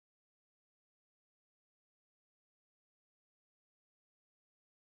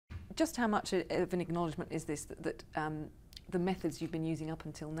Just how much of an acknowledgement is this that the methods you've been using up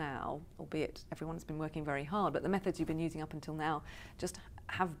until now, albeit everyone's been working very hard, but the methods you've been using up until now just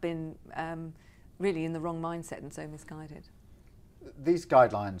have been really in the wrong mindset and so misguided? These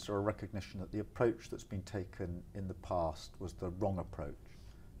guidelines are a recognition that the approach that's been taken in the past was the wrong approach.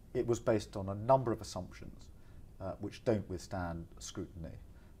 It was based on a number of assumptions which don't withstand scrutiny.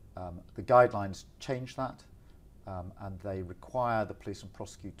 The guidelines change that, and they require the police and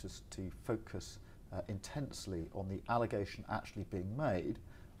prosecutors to focus intensely on the allegation actually being made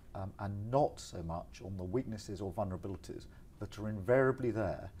and not so much on the weaknesses or vulnerabilities that are invariably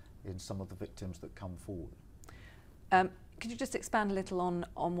there in some of the victims that come forward. Could you just expand a little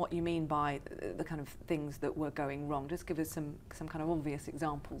on what you mean by the kind of things that were going wrong? Just give us some kind of obvious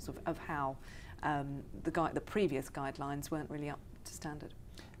examples of how the previous guidelines weren't really up to standard.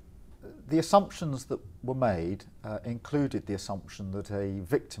 The assumptions that were made included the assumption that a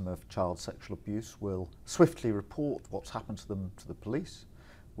victim of child sexual abuse will swiftly report what's happened to them to the police,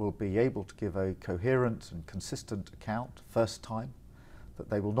 will be able to give a coherent and consistent account first time, that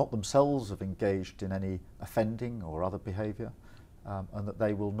they will not themselves have engaged in any offending or other behaviour, and that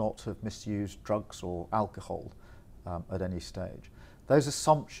they will not have misused drugs or alcohol at any stage. Those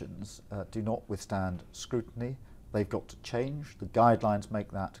assumptions do not withstand scrutiny. They've got to change. The guidelines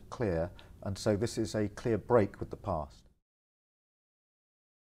make that clear, and so this is a clear break with the past.